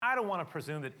I don't want to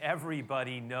presume that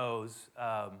everybody knows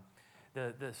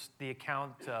the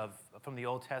account from the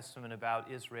Old Testament about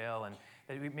Israel, and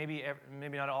that maybe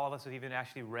not all of us have even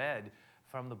actually read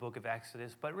from the book of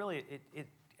Exodus, but really it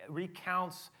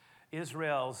recounts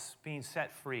Israel's being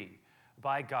set free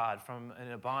by God from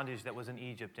a bondage that was in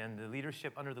Egypt, and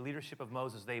under the leadership of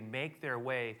Moses, they make their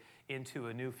way into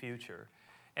a new future.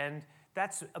 And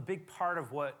that's a big part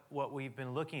of what we've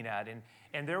been looking at.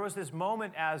 And there was this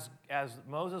moment as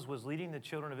Moses was leading the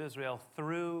children of Israel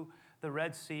through the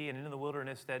Red Sea and into the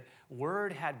wilderness, that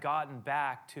word had gotten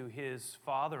back to his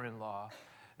father-in-law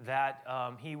that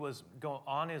he was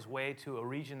on his way to a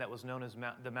region that was known as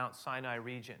the Mount Sinai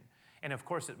region. And of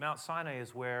course, at Mount Sinai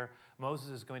is where Moses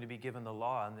is going to be given the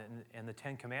law and the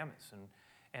Ten Commandments,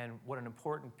 and what an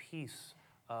important piece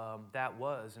that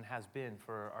was and has been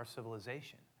for our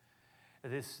civilization.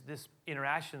 This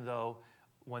interaction, though,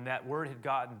 when that word had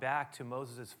gotten back to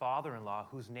Moses' father-in-law,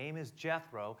 whose name is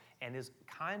Jethro, and is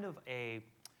kind of a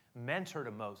mentor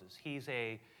to Moses. He's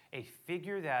a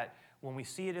figure that, when we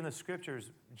see it in the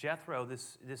scriptures, Jethro,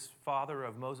 this father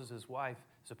of Moses' wife,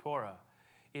 Zipporah,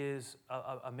 is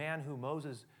a man who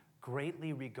Moses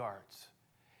greatly regards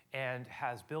and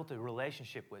has built a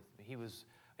relationship with. He was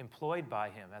employed by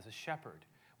him as a shepherd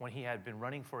when he had been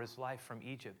running for his life from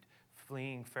Egypt,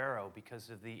 fleeing Pharaoh because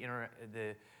of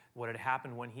what had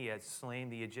happened when he had slain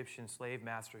the Egyptian slave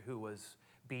master who was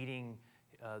beating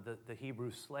the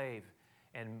Hebrew slave.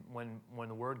 And when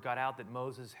the word got out that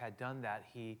Moses had done that,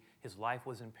 his life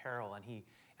was in peril, and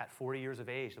at 40 years of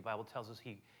age, the Bible tells us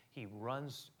he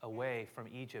runs away from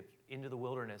Egypt into the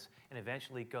wilderness and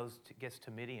eventually gets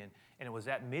to Midian. And it was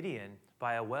at Midian,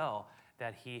 by a well,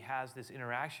 that he has this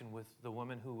interaction with the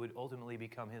woman who would ultimately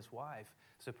become his wife,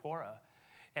 Zipporah.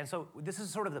 And so this is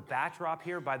sort of the backdrop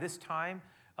here. By this time,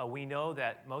 we know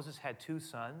that Moses had two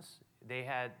sons.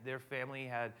 Their family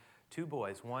had two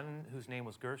boys, one whose name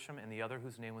was Gershom and the other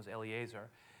whose name was Eleazar.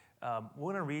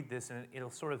 We're going to read this, and it'll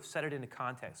sort of set it into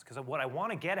context, because what I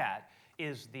want to get at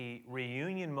is the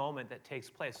reunion moment that takes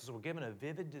place. So we're given a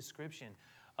vivid description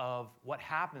of what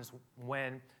happens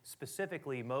when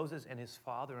specifically Moses and his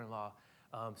father-in-law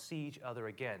see each other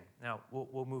again. Now,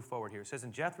 we'll move forward here. It says,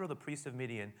 "And Jethro, the priest of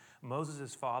Midian,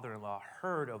 Moses' father-in-law,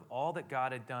 heard of all that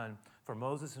God had done for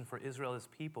Moses and for Israel, his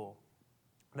people,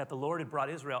 that the Lord had brought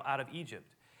Israel out of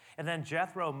Egypt. And then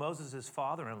Jethro, Moses'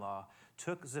 father-in-law,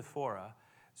 took Zipporah,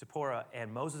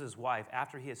 and Moses' wife,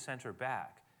 after he had sent her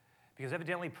back. Because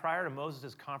evidently prior to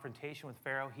Moses' confrontation with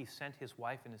Pharaoh, he sent his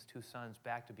wife and his two sons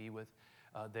back to be with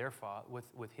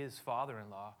his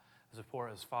father-in-law,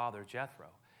 Zipporah's father, Jethro.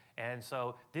 And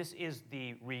so this is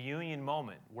the reunion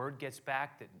moment. Word gets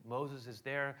back that Moses is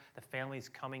there, the family's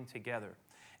coming together.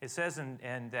 It says,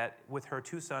 and that with her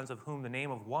two sons, of whom the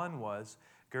name of one was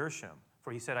Gershom,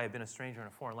 for he said, I have been a stranger in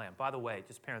a foreign land. By the way,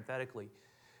 just parenthetically,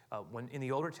 when in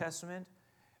the Older Testament,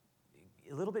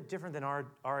 a little bit different than our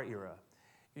era.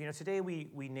 Today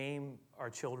we name our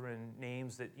children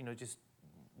names that, just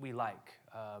we like.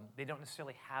 They don't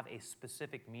necessarily have a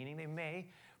specific meaning. They may,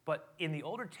 but in the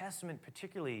Older Testament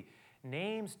particularly,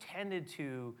 names tended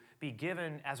to be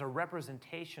given as a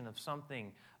representation of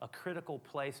something, a critical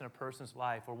place in a person's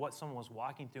life, or what someone was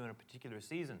walking through in a particular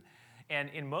season. And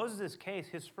in Moses' case,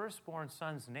 his firstborn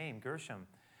son's name, Gershom,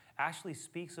 actually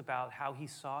speaks about how he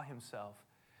saw himself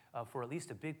for at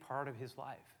least a big part of his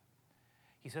life.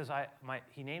 He says,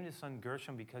 he named his son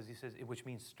Gershom because he says, which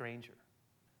means stranger.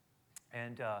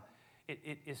 And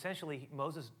it essentially,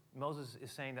 Moses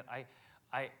is saying that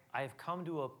I have come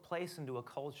to a place and to a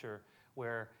culture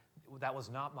where that was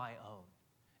not my own,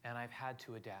 and I've had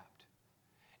to adapt.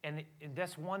 And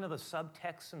that's one of the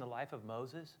subtexts in the life of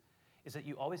Moses, is that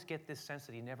you always get this sense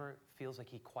that he never feels like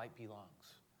he quite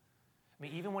belongs. I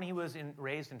mean, even when he was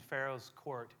raised in Pharaoh's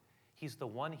court, he's the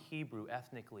one Hebrew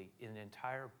ethnically in an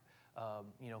entire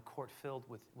court filled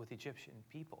with Egyptian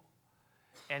people.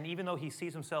 And even though he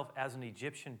sees himself as an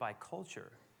Egyptian by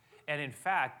culture, and in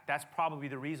fact, that's probably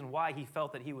the reason why he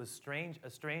felt that he was a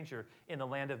stranger in the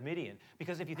land of Midian.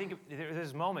 Because if you think there's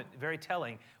this moment, very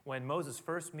telling, when Moses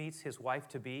first meets his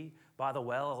wife-to-be by the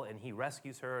well, and he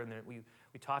rescues her, and we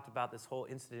talked about this whole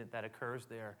incident that occurs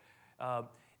there.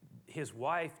 His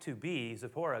wife-to-be,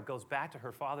 Zipporah, goes back to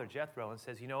her father, Jethro, and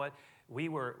says, you know what,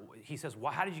 he says,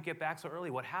 well, how did you get back so early?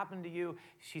 What happened to you?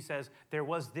 She says, there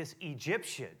was this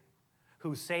Egyptian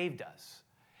who saved us.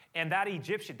 And that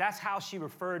Egyptian, that's how she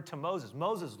referred to Moses.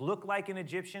 Moses looked like an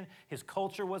Egyptian. His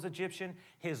culture was Egyptian.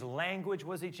 His language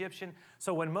was Egyptian.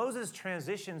 So when Moses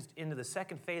transitions into the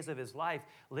second phase of his life,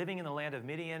 living in the land of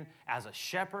Midian as a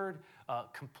shepherd, a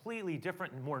completely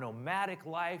different, more nomadic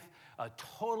life, a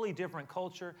totally different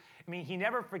culture. I mean, he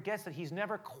never forgets that he's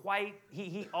never quite,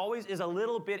 he always is a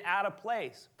little bit out of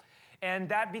place. And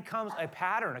that becomes a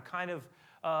pattern, a kind of,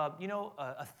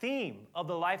 a theme of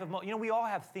the life of Moses. We all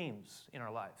have themes in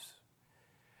our lives.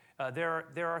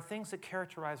 There are things that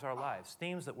characterize our lives,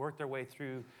 themes that work their way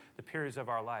through the periods of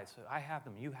our lives. So I have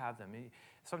them, you have them.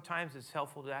 Sometimes it's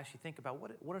helpful to actually think about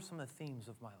what are some of the themes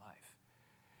of my life.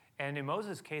 And in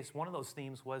Moses' case, one of those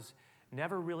themes was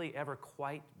never really ever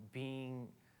quite being,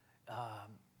 I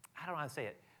don't know how to say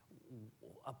it,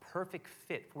 a perfect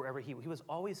fit wherever he was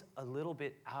always a little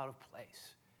bit out of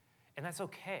place. And that's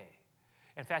okay.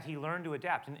 In fact, he learned to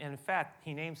adapt. And in fact,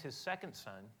 he names his second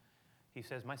son. He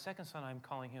says, my second son, I'm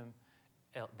calling him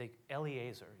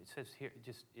Eliezer. It says here,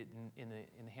 just in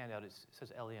the handout, it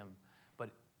says Eliam,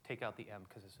 but take out the M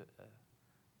because it's an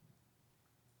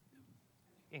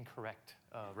incorrect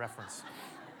reference.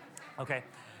 Okay,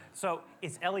 so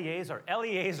it's Eliezer.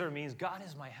 Eliezer means God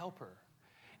is my helper.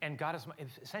 And God is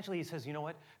essentially, he says, you know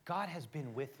what? God has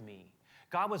been with me.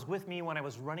 God was with me when I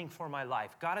was running for my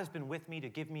life. God has been with me to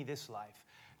give me this life.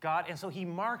 And so he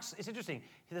marks, it's interesting,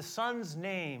 the son's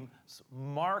names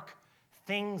mark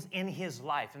things in his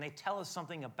life, and they tell us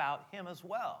something about him as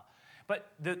well. But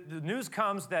the news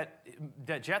comes that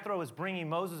Jethro is bringing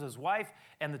Moses, his wife,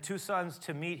 and the two sons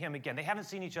to meet him again. They haven't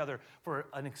seen each other for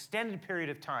an extended period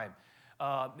of time.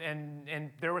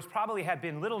 And there had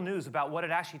been little news about what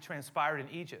had actually transpired in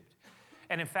Egypt.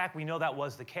 And in fact, we know that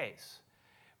was the case.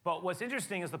 But what's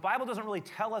interesting is the Bible doesn't really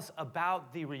tell us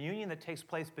about the reunion that takes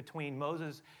place between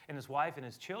Moses and his wife and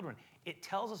his children. It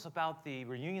tells us about the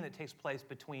reunion that takes place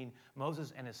between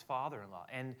Moses and his father-in-law.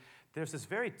 And there's this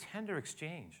very tender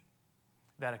exchange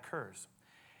that occurs.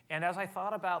 And as I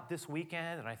thought about this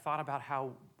weekend, and I thought about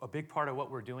how a big part of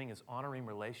what we're doing is honoring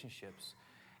relationships,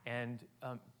 and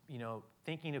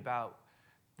thinking about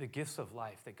the gifts of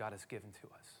life that God has given to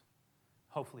us.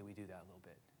 Hopefully we do that a little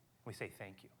bit. We say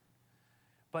thank you.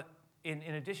 But in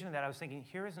addition to that, I was thinking,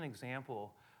 here is an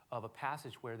example of a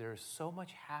passage where there is so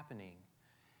much happening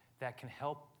that can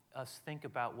help us think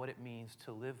about what it means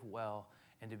to live well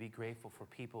and to be grateful for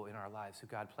people in our lives who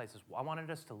God places. I wanted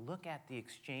us to look at the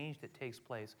exchange that takes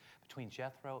place between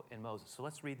Jethro and Moses. So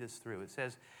let's read this through. It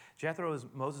says, Jethro,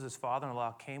 Moses'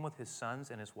 father-in-law, came with his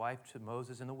sons and his wife to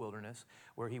Moses in the wilderness,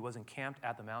 where he was encamped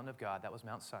at the mountain of God. That was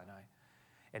Mount Sinai.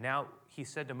 And now he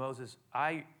said to Moses,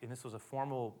 and this was a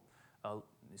formal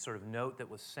sort of note that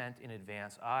was sent in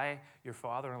advance, I, your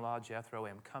father-in-law Jethro,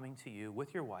 am coming to you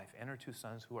with your wife and her two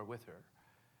sons who are with her.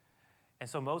 And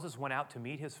so Moses went out to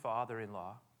meet his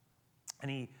father-in-law,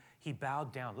 and he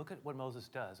bowed down. Look at what Moses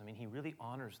does. I mean, he really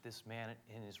honors this man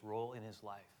in his role in his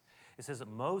life. It says that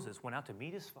Moses went out to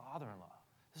meet his father-in-law.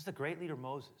 This is the great leader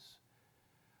Moses.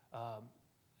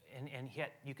 And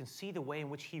yet you can see the way in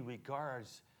which he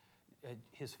regards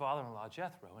his father-in-law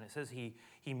Jethro. And it says he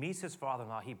meets his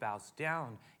father-in-law, he bows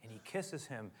down, and he kisses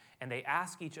him, and they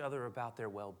ask each other about their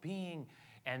well-being.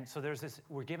 And so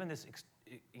we're given this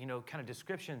kind of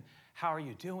description. How are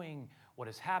you doing? What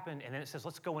has happened? And then it says,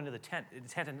 let's go into the tent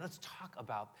and let's talk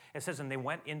about. It says, and they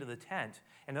went into the tent.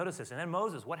 And notice this. And then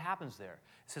Moses, what happens there?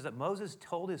 It says that Moses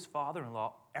told his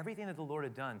father-in-law everything that the Lord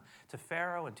had done to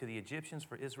Pharaoh and to the Egyptians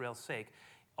for Israel's sake,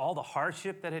 all the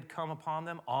hardship that had come upon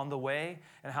them on the way,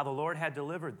 and how the Lord had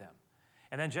delivered them.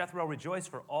 And then Jethro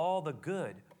rejoiced for all the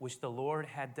good which the Lord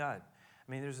had done.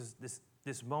 I mean, there's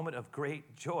this moment of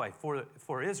great joy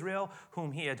for Israel,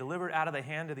 whom he had delivered out of the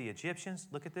hand of the Egyptians.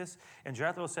 Look at this. And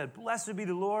Jethro said, blessed be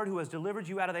the Lord who has delivered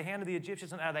you out of the hand of the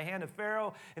Egyptians and out of the hand of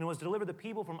Pharaoh, and who has delivered the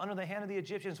people from under the hand of the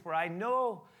Egyptians. For I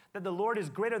know that the Lord is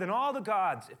greater than all the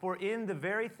gods, for in the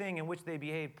very thing in which they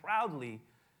behaved proudly,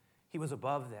 he was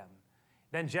above them.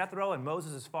 Then Jethro and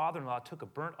Moses' father-in-law took a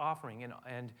burnt offering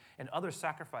and other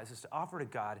sacrifices to offer to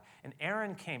God. And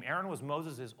Aaron came. Aaron was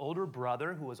Moses' older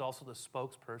brother, who was also the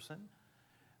spokesperson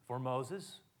for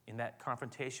Moses in that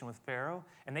confrontation with Pharaoh.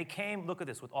 And they came, look at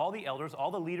this, with all the elders,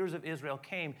 all the leaders of Israel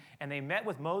came, and they met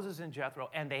with Moses and Jethro,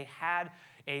 and they had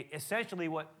essentially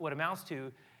what amounts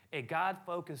to a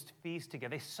God-focused feast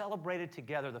together. They celebrated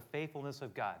together the faithfulness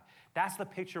of God. That's the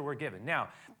picture we're given. Now,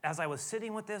 as I was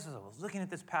sitting with this, as I was looking at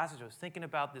this passage, I was thinking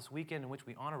about this weekend in which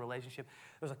we honor relationship.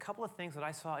 There's a couple of things that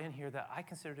I saw in here that I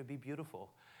consider to be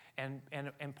beautiful and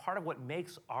part of what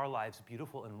makes our lives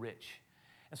beautiful and rich.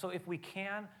 And so if we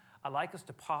can, I'd like us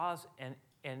to pause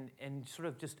and sort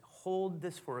of just hold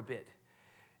this for a bit.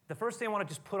 The first thing I want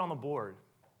to just put on the board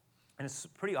and it's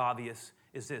pretty obvious,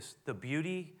 is this: the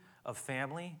beauty of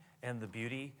family and the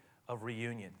beauty of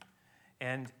reunion.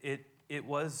 And it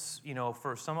was,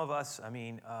 for some of us, I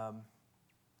mean,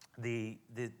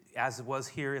 as it was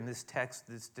here in this text,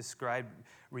 this described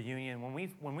reunion,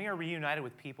 when we are reunited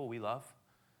with people we love,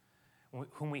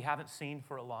 whom we haven't seen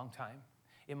for a long time,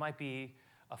 it might be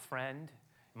a friend,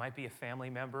 it might be a family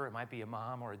member, it might be a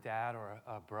mom or a dad or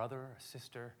a brother or a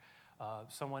sister,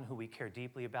 someone who we care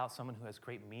deeply about, someone who has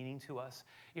great meaning to us.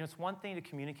 It's one thing to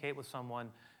communicate with someone,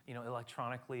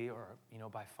 electronically or,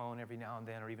 by phone every now and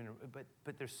then, or even, but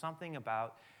there's something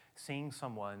about seeing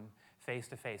someone face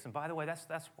to face. And by the way,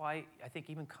 that's why I think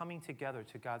even coming together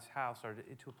to God's house or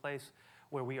to a place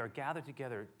where we are gathered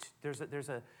together, there's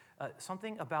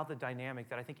something about the dynamic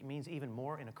that I think it means even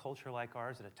more in a culture like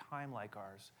ours, at a time like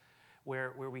ours,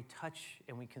 where we touch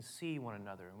and we can see one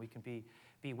another, and we can be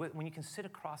when you can sit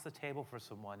across the table for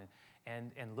someone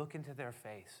and look into their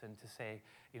face and to say,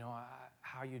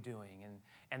 how are you doing?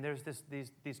 And there's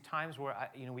these times where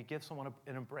we give someone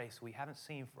an embrace we haven't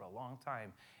seen for a long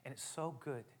time, and it's so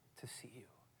good to see you.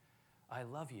 I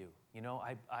love you.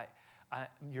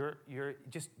 You're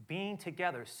just being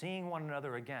together, seeing one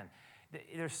another again.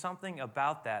 There's something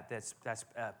about that's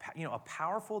a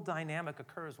powerful dynamic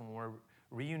occurs when we're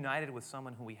reunited with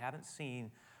someone who we haven't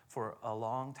seen for a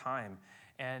long time.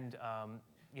 And,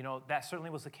 that certainly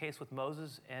was the case with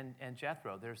Moses and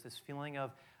Jethro. There's this feeling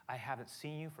of, I haven't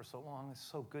seen you for so long. It's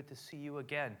so good to see you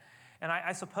again. And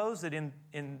I suppose that in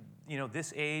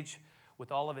this age,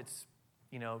 with all of its,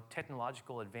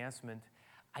 technological advancement,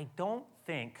 I don't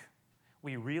think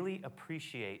we really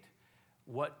appreciate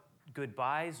what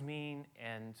goodbyes mean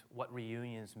and what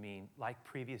reunions mean like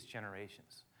previous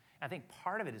generations. I think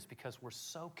part of it is because we're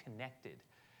so connected.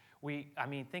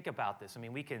 Think about this.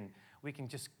 We can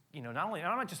just, I'm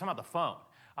not just talking about the phone.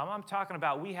 I'm talking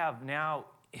about we have now,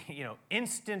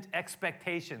 instant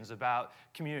expectations about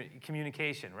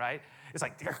communication, right? It's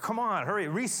like, come on, hurry,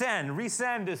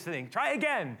 resend this thing, try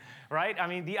again, right?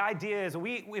 The idea is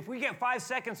if we get 5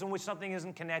 seconds in which something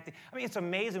isn't connected, it's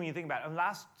amazing when you think about it. And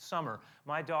last summer,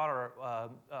 my daughter,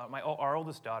 our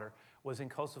oldest daughter, was in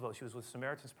Kosovo. She was with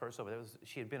Samaritan's Purse over there.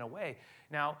 She had been away.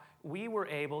 Now, we were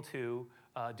able to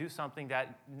do something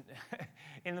that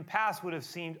in the past would have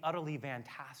seemed utterly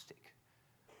fantastic,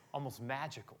 almost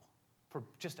magical, for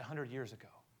just 100 years ago.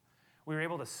 We were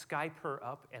able to Skype her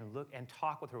up and look and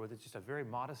talk with her with just a very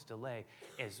modest delay,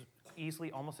 as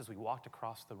easily almost as we walked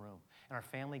across the room. And our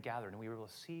family gathered, and we were able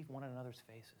to see one another's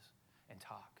faces and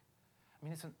talk.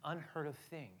 It's an unheard of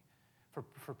thing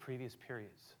for previous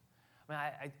periods.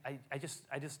 I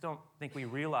just don't think we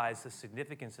realize the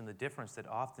significance and the difference that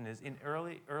often is in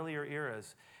earlier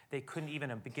eras. They couldn't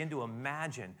even begin to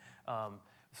imagine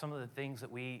some of the things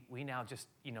that we now just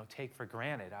take for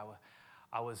granted.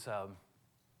 I was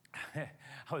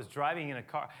driving in a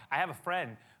car. I have a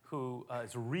friend who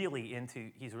is really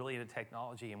into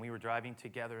technology, and we were driving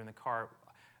together in the car.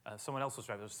 Someone else was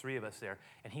driving. There was 3 of us there,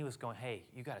 and he was going, "Hey,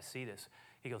 you got to see this."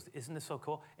 He goes, "Isn't this so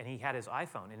cool?" And he had his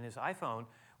iPhone, and his iPhone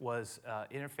was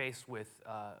interfaced with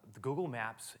the Google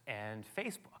Maps and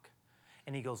Facebook.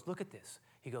 And he goes, "Look at this."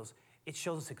 He goes, "It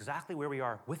shows us exactly where we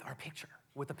are with the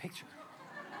picture."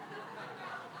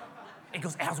 He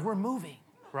goes, "As we're moving,"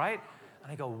 right?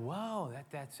 And I go, "Whoa,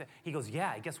 that's it." He goes,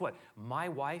 "Yeah, guess what? My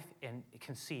wife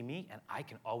can see me, and I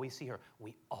can always see her.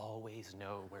 We always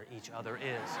know where each other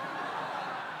is."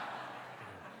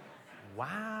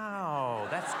 Wow,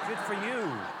 that's good for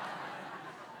you.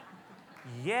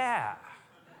 Yeah.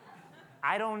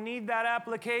 I don't need that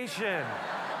application.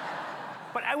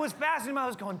 But I was fascinated. I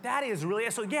was going, that is really,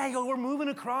 so yeah, we're moving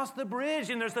across the bridge,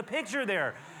 and there's the picture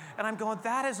there. And I'm going,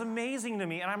 that is amazing to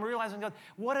me. And I'm realizing,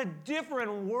 what a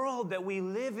different world that we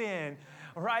live in,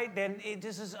 right?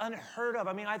 This is unheard of.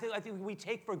 I think we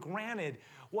take for granted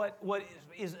what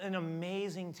is an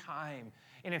amazing time.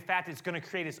 And in fact, it's going to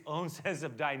create its own sense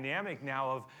of dynamic now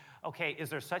of, okay,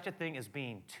 is there such a thing as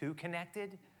being too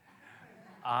connected?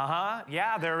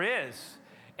 Yeah, there is.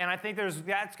 And I think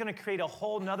that's going to create a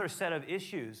whole nother set of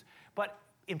issues. But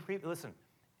listen,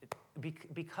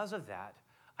 because of that,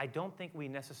 I don't think we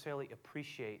necessarily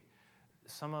appreciate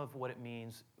some of what it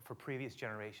means for previous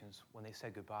generations when they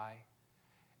said goodbye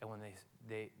and when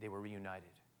they were reunited.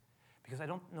 Because I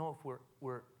don't know if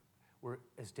we're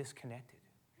as disconnected.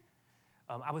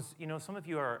 Some of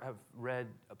you have read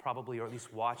probably, or at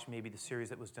least watched maybe the series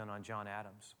that was done on John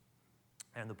Adams.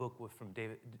 And the book was from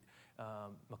David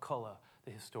McCullough,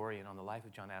 the historian, on the life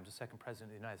of John Adams, the second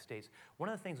president of the United States. One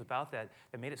of the things about that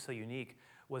made it so unique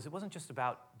was it wasn't just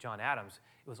about John Adams.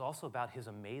 It was also about his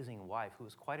amazing wife, who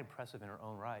was quite impressive in her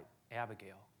own right,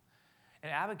 Abigail.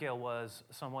 And Abigail was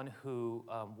someone who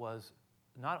was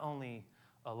not only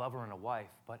a lover and a wife,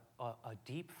 but a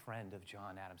deep friend of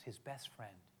John Adams, his best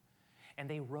friend. And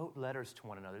they wrote letters to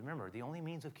one another. Remember, the only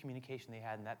means of communication they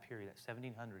had in that period, that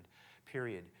 1700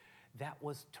 period, that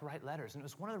was to write letters. And it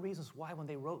was one of the reasons why when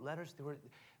they wrote letters,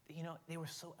 they were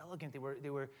so elegant.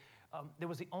 There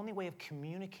was the only way of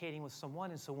communicating with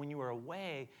someone. And so when you were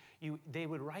away, they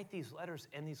would write these letters,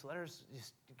 and these letters,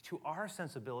 just to our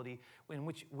sensibility, in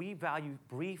which we value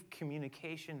brief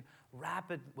communication,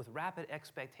 with rapid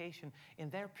expectation. In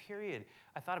their period,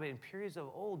 I thought about it, in periods of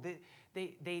old,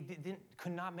 they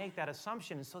could not make that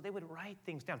assumption, and so they would write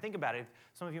things down. Think about it.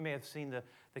 Some of you may have seen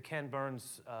the Ken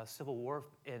Burns Civil War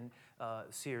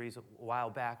series a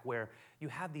while back, where you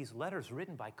have these letters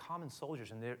written by common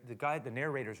soldiers, and the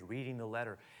narrator's reading the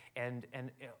letter, and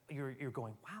you're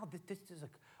going, wow, this is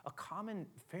a common,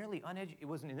 fairly uneducated, it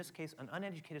wasn't in this case an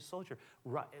uneducated soldier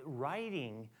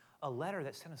writing a letter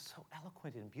that sounded so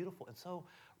eloquent and beautiful and so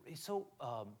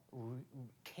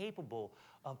capable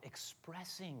of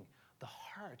expressing the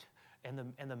heart and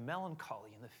the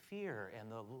melancholy and the fear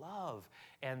and the love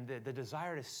and the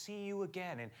desire to see you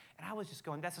again. And I was just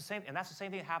going, that's the same thing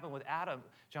that happened with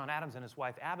John Adams and his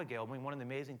wife Abigail. I mean, one of the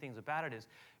amazing things about it is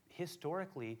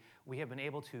historically we have been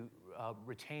able to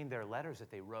retain their letters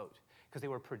that they wrote, because they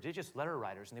were prodigious letter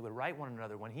writers, and they would write one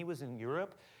another. When he was in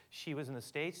Europe, she was in the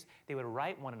States, they would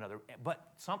write one another.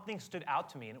 But something stood out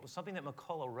to me, and it was something that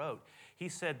McCullough wrote. He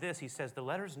said this, he says, the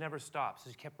letters never stopped, so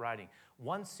he kept writing,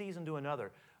 one season to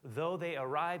another, though they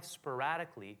arrived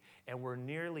sporadically and were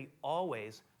nearly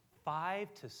always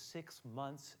 5 to 6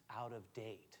 months out of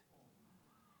date.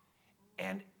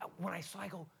 And when I saw it, I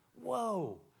go,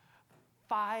 whoa,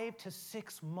 5 to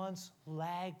 6 months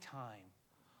lag time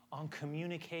on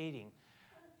communicating.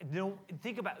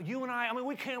 Think about you and I mean,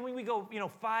 we go,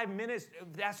 5 minutes,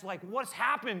 that's like, what's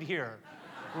happened here,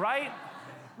 right?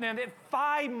 Man, that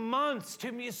 5 months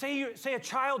to me, say a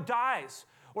child dies,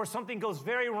 or something goes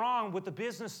very wrong with the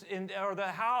business or the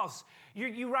house,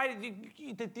 you write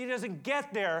it doesn't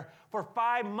get there for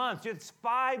 5 months. It's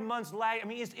 5 months lag. I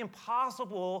mean, it's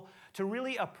impossible to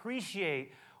really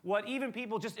appreciate what even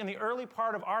people just in the early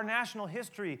part of our national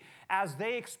history, as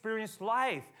they experienced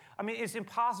life. I mean, it's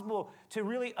impossible to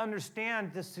really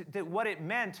understand what it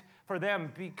meant for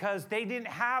them, because they didn't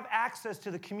have access to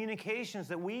the communications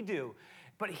that we do.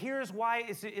 But here's why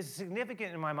it's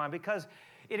significant in my mind, because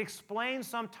it explains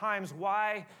sometimes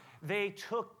why they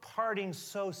took parting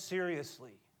so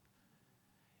seriously.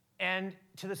 And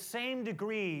to the same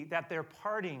degree that they're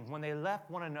parting, when they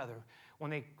left one another, when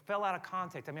they fell out of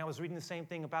contact. I mean, I was reading the same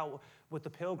thing about with the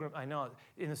Pilgrim. I know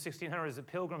in the 1600s, the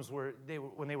Pilgrims when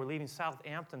they were leaving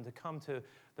Southampton to come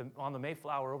on the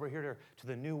Mayflower over here to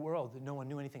the New World that no one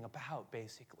knew anything about,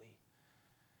 basically.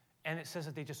 And it says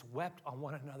that they just wept on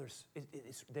one another's.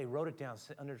 They wrote it down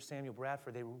under Samuel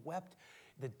Bradford. They wept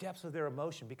the depths of their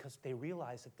emotion because they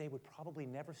realized that they would probably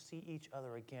never see each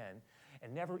other again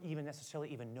and never even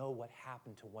necessarily even know what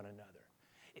happened to one another.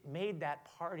 It made that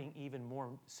parting even more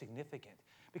significant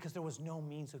because there was no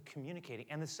means of communicating.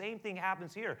 And the same thing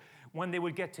happens here. When they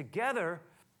would get together,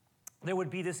 there would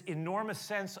be this enormous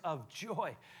sense of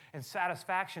joy and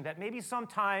satisfaction that maybe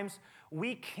sometimes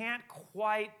we can't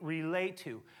quite relate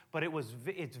to, but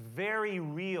it's very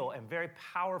real and very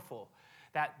powerful.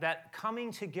 That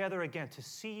coming together again, to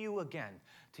see you again,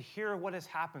 to hear what has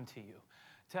happened to you,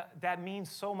 that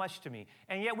means so much to me.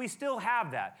 And yet we still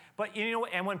have that. But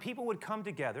and when people would come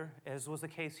together, as was the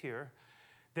case here,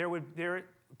 and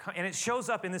it shows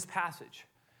up in this passage.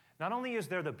 Not only is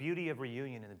there the beauty of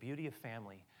reunion and the beauty of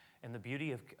family and the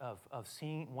beauty of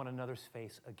seeing one another's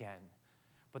face again,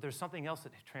 but there's something else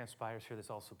that transpires here that's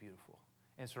also beautiful.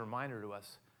 And it's a reminder to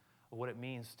us of what it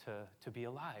means to be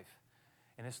alive.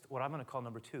 And it's what I'm going to call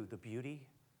number 2, the beauty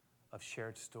of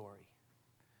shared story.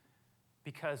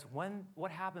 Because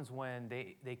what happens when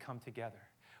they come together?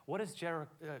 What does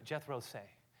Jethro say?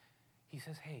 He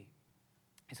says, hey,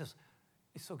 it's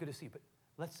so good to see you,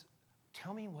 but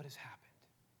tell me what has happened.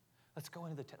 Let's go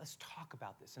into let's talk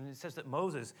about this. And it says that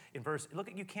Moses,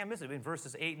 you can't miss it, in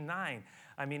verses 8 and 9.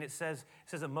 I mean, it says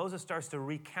that Moses starts to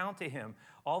recount to him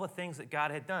all the things that God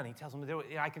had done. He tells him,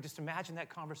 I can just imagine that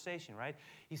conversation, right?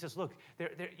 He says, look,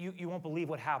 you won't believe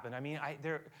what happened. I mean,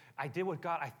 I did what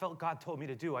I felt God told me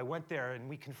to do. I went there and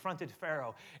we confronted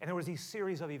Pharaoh. And there was these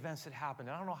series of events that happened.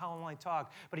 I don't know how long I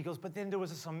talked, but he goes, but then there was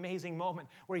this amazing moment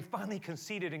where he finally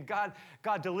conceded and God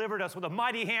delivered us with a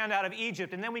mighty hand out of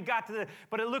Egypt. And then we got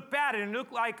but it looked back bad, and it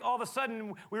looked like all of a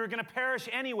sudden we were going to perish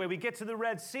anyway. We get to the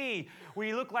Red Sea.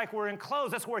 We look like we're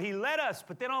enclosed. That's where he led us.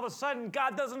 But then all of a sudden,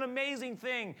 God does an amazing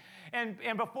thing. And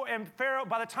Pharaoh,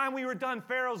 by the time we were done,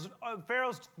 Pharaoh's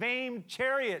vain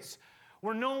chariots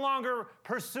were no longer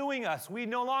pursuing us. We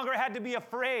no longer had to be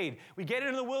afraid. We get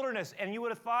into the wilderness, and you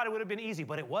would have thought it would have been easy,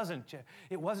 but it wasn't.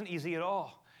 It wasn't easy at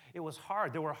all. It was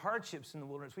hard. There were hardships in the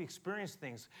wilderness. We experienced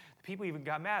things. People even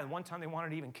got mad. One time they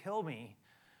wanted to even kill me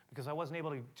because I wasn't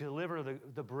able to deliver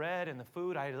the bread and the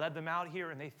food. I led them out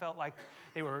here, and they felt like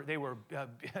they were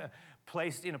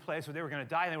placed in a place where they were going to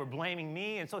die, and they were blaming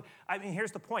me. And so, I mean,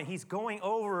 here's the point. He's going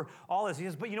over all this. He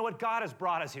says, but you know what? God has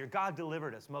brought us here. God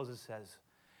delivered us, Moses says.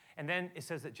 And then it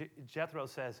says that Jethro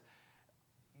says,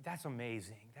 that's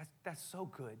amazing. That's so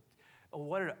good.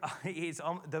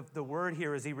 The word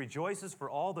here is he rejoices for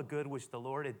all the good which the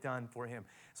Lord had done for him.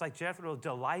 It's like Jethro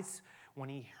delights when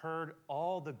he heard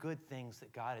all the good things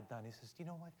that God had done. He says, you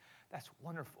know what? That's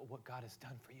wonderful what God has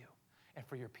done for you and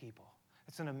for your people.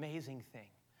 It's an amazing thing.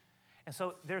 And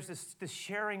so there's this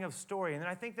sharing of story. And then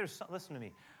I think listen to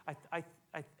me, I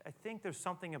think there's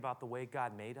something about the way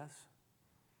God made us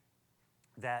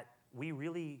that we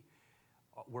really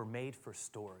were made for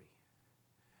story.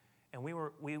 And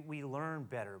we learn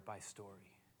better by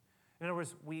story. In other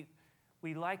words, we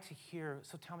like to hear,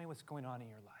 so tell me what's going on in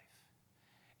your life.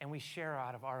 And we share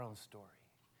out of our own story.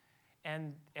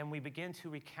 And we begin to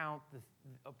recount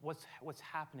what's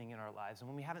happening in our lives. And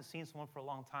when we haven't seen someone for a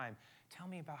long time, tell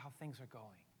me about how things are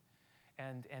going.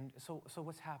 And so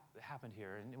what's happened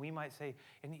here? And we might say,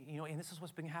 and this is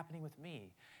what's been happening with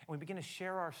me. And we begin to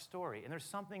share our story. And there's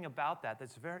something about that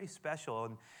that's very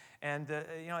special. And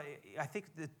I think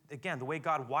that, again, the way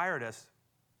God wired us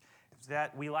is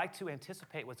that we like to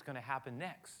anticipate what's going to happen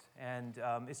next. And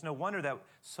it's no wonder that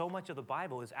so much of the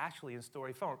Bible is actually in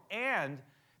story form. And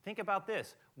think about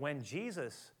this. When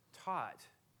Jesus taught,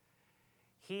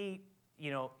 he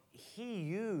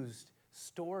used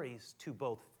stories to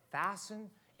both fasten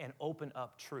and open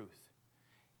up truth.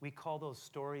 We call those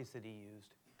stories that he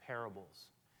used parables.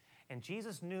 And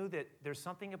Jesus knew that there's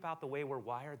something about the way we're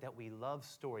wired that we love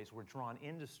stories. We're drawn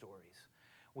into stories.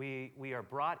 We are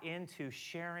brought into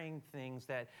sharing things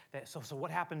so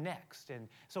what happened next? And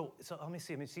so let me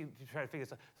see, try to figure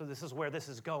this out. So this is where this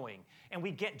is going. And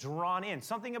we get drawn in.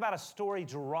 Something about a story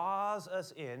draws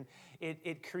us in.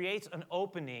 It creates an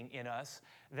opening in us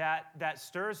that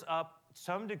stirs up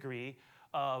some degree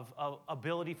of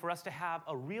ability for us to have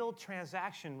a real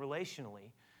transaction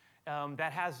relationally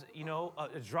that has,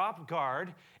 a dropped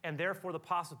guard and therefore the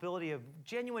possibility of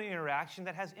genuine interaction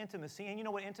that has intimacy. And you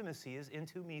know what intimacy is?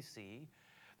 Intimacy.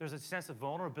 There's a sense of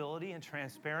vulnerability and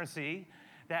transparency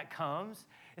that comes.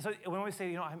 And so when we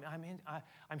say,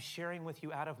 I'm sharing with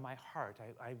you out of my heart,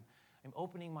 I'm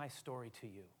opening my story to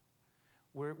you.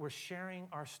 We're sharing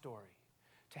our story.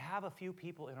 To have a few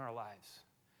people in our lives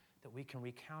that we can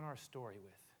recount our story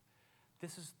with.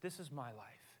 This is my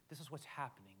life. This is what's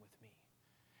happening with me.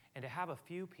 And to have a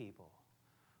few people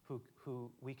who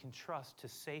we can trust to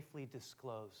safely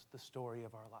disclose the story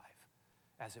of our life,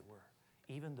 as it were,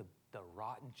 even the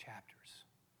rotten chapters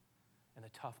and the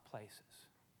tough places.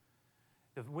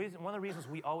 One of the reasons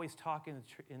we always talk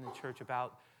in the church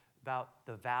about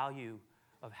the value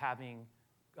of having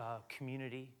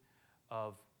community,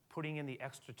 of putting in the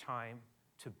extra time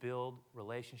to build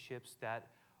relationships that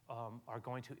are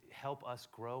going to help us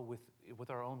grow with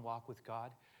our own walk with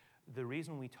God. The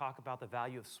reason we talk about the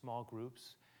value of small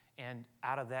groups, and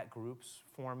out of that groups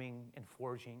forming and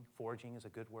forging is a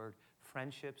good word,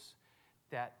 friendships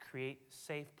that create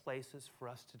safe places for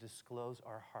us to disclose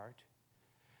our heart.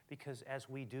 Because as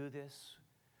we do this,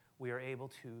 we are able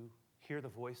to hear the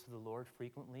voice of the Lord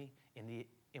frequently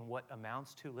in what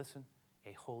amounts to, listen,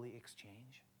 a holy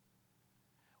exchange.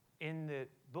 In the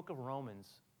book of Romans,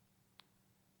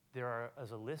 there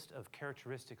is a list of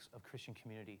characteristics of Christian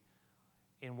community.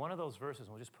 In one of those verses, and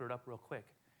we'll just put it up real quick,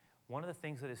 one of the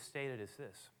things that is stated is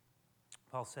this.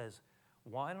 Paul says,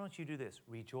 why don't you do this?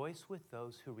 Rejoice with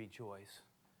those who rejoice.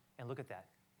 And look at that.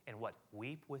 And what?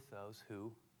 Weep with those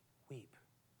who weep.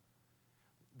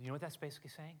 You know what that's basically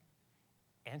saying?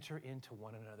 Enter into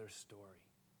one another's story.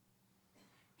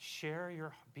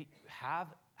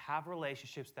 Have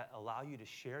relationships that allow you to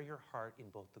share your heart in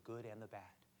both the good and the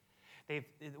bad.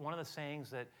 One of the sayings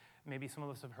that maybe some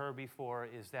of us have heard before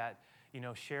is that,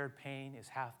 shared pain is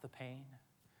half the pain.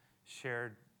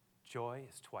 Shared joy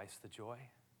is twice the joy.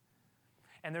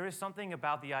 And there is something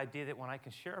about the idea that when I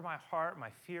can share my heart, my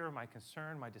fear, my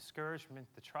concern, my discouragement,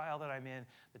 the trial that I'm in,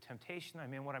 the temptation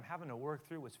I'm in, what I'm having to work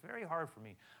through, what's very hard for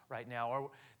me right now,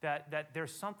 or that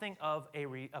there's something of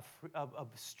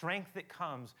strength that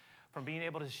comes from being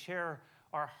able to share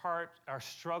our heart, our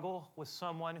struggle with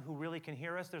someone who really can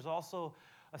hear us, there's also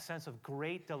a sense of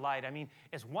great delight. I mean,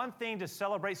 it's one thing to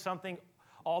celebrate something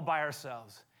all by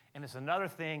ourselves, and it's another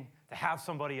thing to have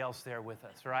somebody else there with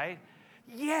us, right?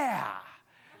 Yeah!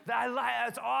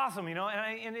 That's awesome, you know,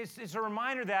 and it's a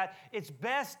reminder that it's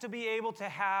best to be able to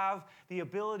have the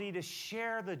ability to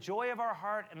share the joy of our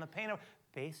heart and the pain of,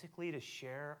 basically to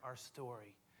share our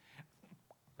story.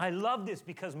 I love this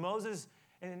because Moses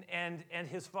and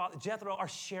his father, Jethro, are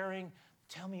sharing,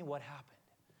 tell me what happened.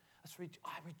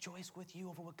 I rejoice with you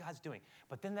over what God's doing.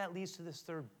 But then that leads to this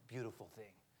third beautiful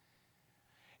thing.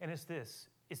 And it's this.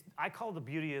 I call it the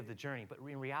beauty of the journey, but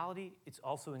in reality, it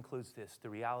also includes this, the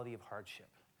reality of hardship.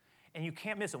 And you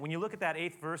can't miss it. When you look at that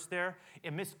 8th verse there,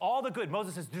 it missed all the good.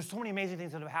 Moses says, there's so many amazing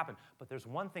things that have happened. But there's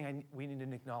one thing we need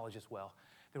to acknowledge as well.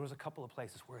 There was a couple of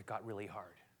places where it got really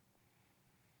hard.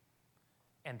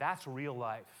 And that's real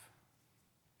life.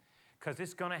 Because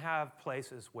it's going to have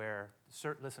places where,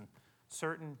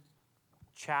 certain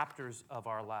chapters of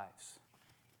our lives,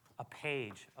 a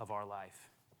page of our life,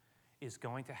 is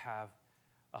going to have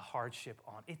a hardship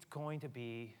on. It's going to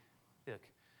be, look,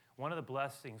 one of the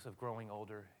blessings of growing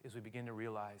older is we begin to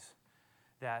realize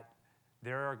that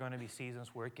there are going to be seasons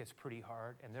where it gets pretty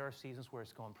hard, and there are seasons where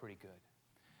it's going pretty good.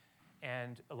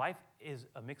 And life is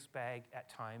a mixed bag at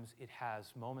times. It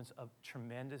has moments of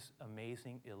tremendous,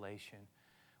 amazing elation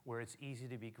where it's easy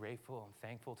to be grateful and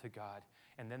thankful to God.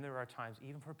 And then there are times,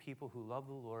 even for people who love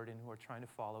the Lord and who are trying to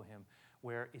follow him,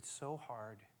 where it's so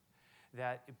hard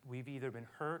that we've either been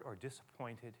hurt or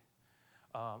disappointed,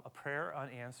 a prayer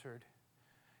unanswered,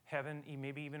 heaven,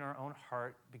 maybe even our own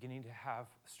heart beginning to have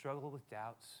struggle with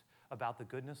doubts about the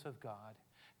goodness of God,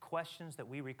 questions that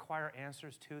we require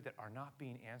answers to that are not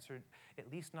being answered,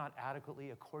 at least not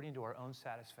adequately according to our own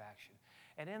satisfaction.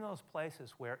 And in those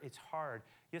places where it's hard,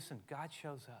 listen, God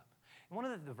shows up. And one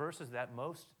of the verses that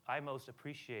I most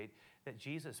appreciate, that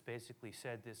Jesus basically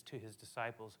said this to his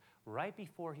disciples right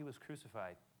before he was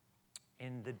crucified.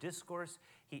 In the discourse,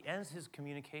 he ends his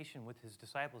communication with his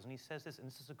disciples, and he says this, and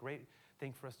this is a great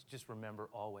thing for us to just remember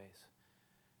always.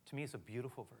 To me, it's a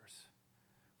beautiful verse.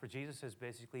 For Jesus says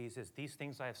basically, he says, these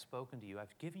things I have spoken to you,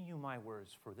 I've given you my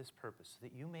words for this purpose, so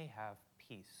that you may have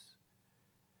peace.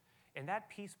 And that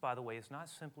peace, by the way, is not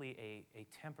simply a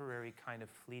temporary kind of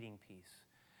fleeting peace.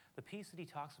 The peace that he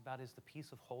talks about is the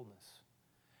peace of wholeness.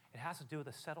 It has to do with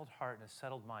a settled heart and a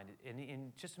settled mind.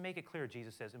 And just to make it clear,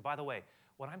 Jesus says, and by the way,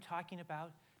 what I'm talking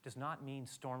about does not mean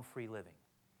storm-free living.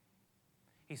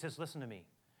 He says, listen to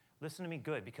me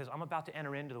good, because I'm about to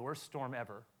enter into the worst storm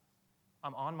ever.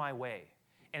 I'm on my way.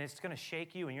 And it's going to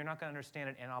shake you, and you're not going to understand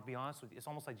it, and I'll be honest with you. It's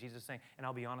almost like Jesus saying, and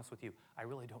I'll be honest with you, I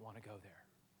really don't want to go there.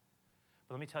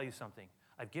 But let me tell you something.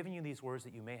 I've given you these words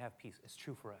that you may have peace. It's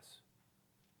true for us.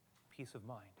 Peace of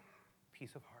mind,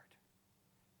 peace of heart,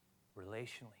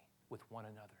 relationally with one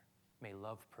another. May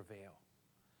love prevail.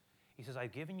 He says,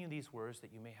 I've given you these words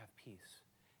that you may have peace.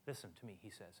 Listen to me, he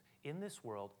says. In this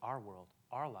world, our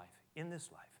life, in this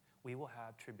life, we will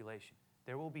have tribulation.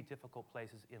 There will be difficult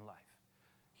places in life.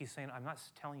 He's saying, I'm not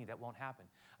telling you that won't happen.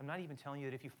 I'm not even telling you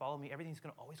that if you follow me, everything's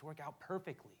going to always work out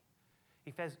perfectly.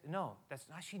 He says, no, that's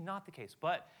actually not the case.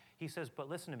 But he says, but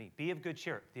listen to me, be of good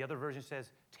cheer. The other version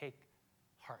says, take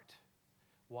heart.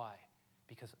 Why?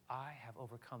 Because I have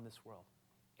overcome this world.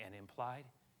 And implied,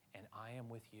 and I am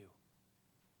with you.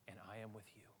 And I am with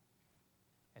you.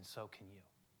 And so can you.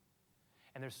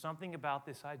 And there's something about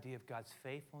this idea of God's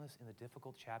faithfulness in the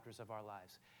difficult chapters of our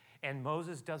lives. And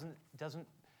Moses doesn't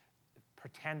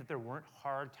pretend that there weren't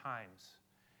hard times.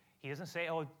 He doesn't say,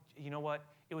 oh, you know what?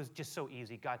 It was just so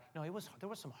easy. God, no, there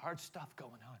was some hard stuff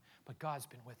going on, but God's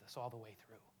been with us all the way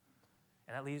through.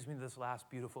 And that leads me to this last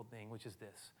beautiful thing, which is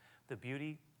this, the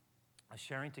beauty of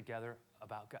sharing together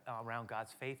around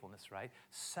God's faithfulness, right?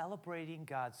 Celebrating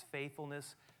God's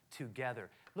faithfulness together.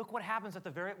 Look what happens at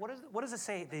the what does it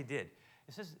say they did?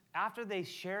 It says, after they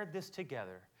shared this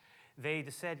together, they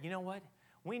said, you know what?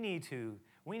 We need to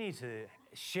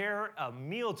share a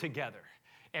meal together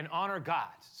and honor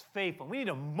God's faithful. We need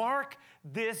to mark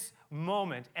this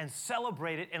moment and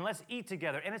celebrate it, and let's eat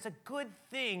together. And it's a good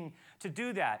thing to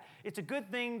do that. It's a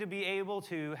good thing to be able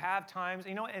to have times,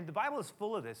 and the Bible is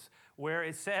full of this, where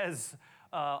it says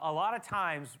a lot of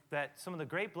times that some of the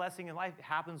great blessing in life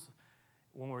happens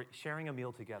when we're sharing a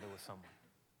meal together with someone.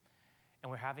 And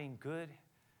we're having good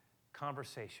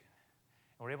conversation.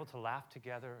 And we're able to laugh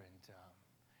together and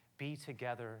be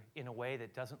together in a way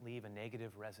that doesn't leave a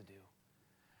negative residue.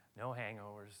 No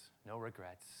hangovers, no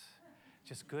regrets,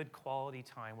 just good quality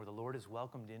time where the Lord is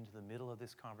welcomed into the middle of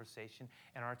this conversation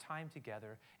and our time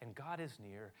together, and God is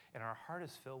near, and our heart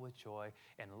is filled with joy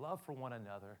and love for one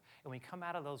another. And we come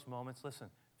out of those moments, listen,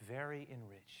 very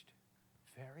enriched,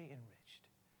 very enriched.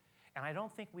 And I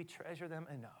don't think we treasure them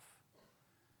enough.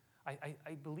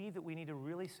 I believe that we need to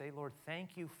really say, Lord,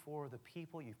 thank you for the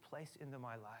people you've placed into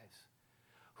my lives,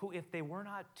 who, if they were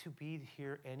not to be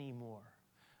here anymore,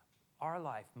 our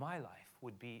life, my life,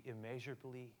 would be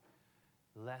immeasurably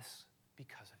less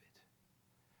because of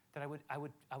it. That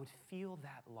I would feel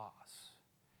that loss.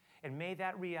 And may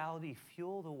that reality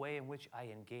fuel the way in which I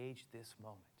engage this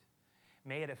moment.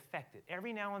 May it affect it.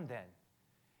 Every now and then,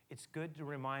 it's good to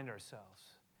remind ourselves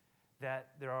that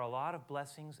there are a lot of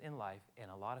blessings in life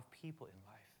and a lot of people in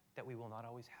life that we will not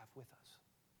always have with us.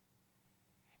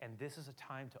 And this is a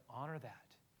time to honor that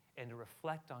and to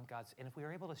reflect on God's. And if we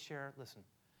are able to share, listen,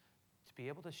 to be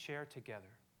able to share together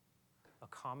a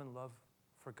common love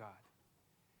for God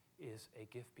is a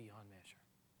gift beyond measure.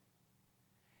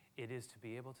 It is to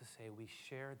be able to say we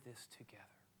share this together.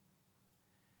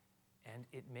 And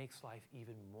it makes life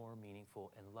even more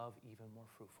meaningful and love even more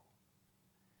fruitful.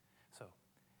 So,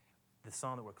 the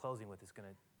song that we're closing with is going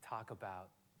to talk about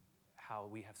how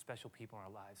we have special people in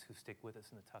our lives who stick with us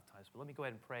in the tough times. But let me go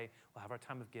ahead and pray. We'll have our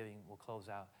time of giving. We'll close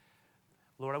out.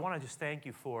 Lord, I want to just thank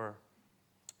you for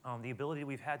the ability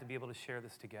we've had to be able to share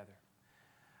this together.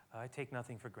 I take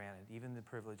nothing for granted, even the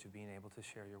privilege of being able to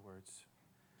share your words,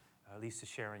 at least to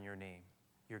share in your name,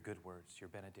 your good words, your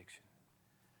benediction.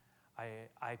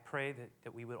 I pray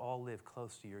that we would all live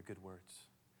close to your good words.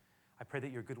 I pray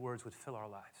that your good words would fill our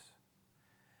lives.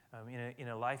 In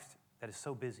a life that is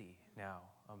so busy now,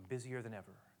 busier than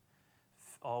ever,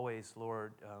 always,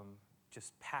 Lord,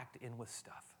 just packed in with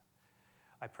stuff.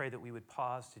 I pray that we would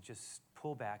pause to just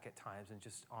pull back at times and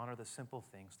just honor the simple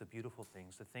things, the beautiful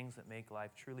things, the things that make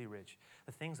life truly rich,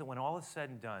 the things that when all is said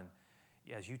and done,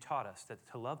 as you taught us, that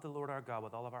to love the Lord our God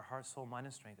with all of our heart, soul, mind,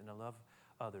 and strength, and to love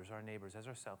others, our neighbors, as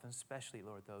ourselves, and especially,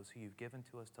 Lord, those who you've given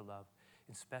to us to love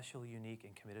in special, unique,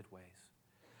 and committed ways.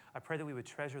 I pray that we would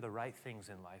treasure the right things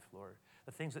in life, Lord,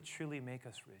 the things that truly make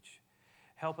us rich.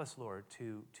 Help us, Lord,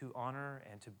 to honor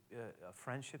and to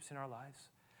friendships in our lives,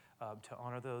 to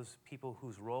honor those people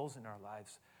whose roles in our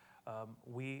lives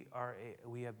we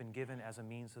have been given as a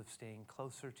means of staying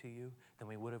closer to you than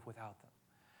we would have without them.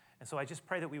 And so I just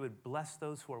pray that we would bless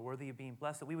those who are worthy of being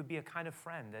blessed, that we would be a kind of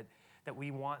friend that we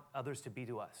want others to be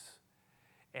to us,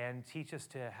 and teach us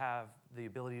to have the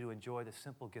ability to enjoy the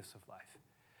simple gifts of life.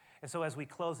 And so as we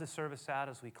close this service out,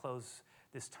 as we close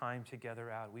this time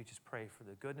together out, we just pray for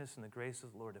the goodness and the grace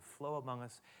of the Lord to flow among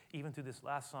us, even through this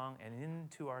last song and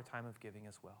into our time of giving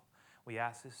as well. We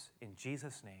ask this in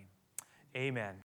Jesus' name. Amen.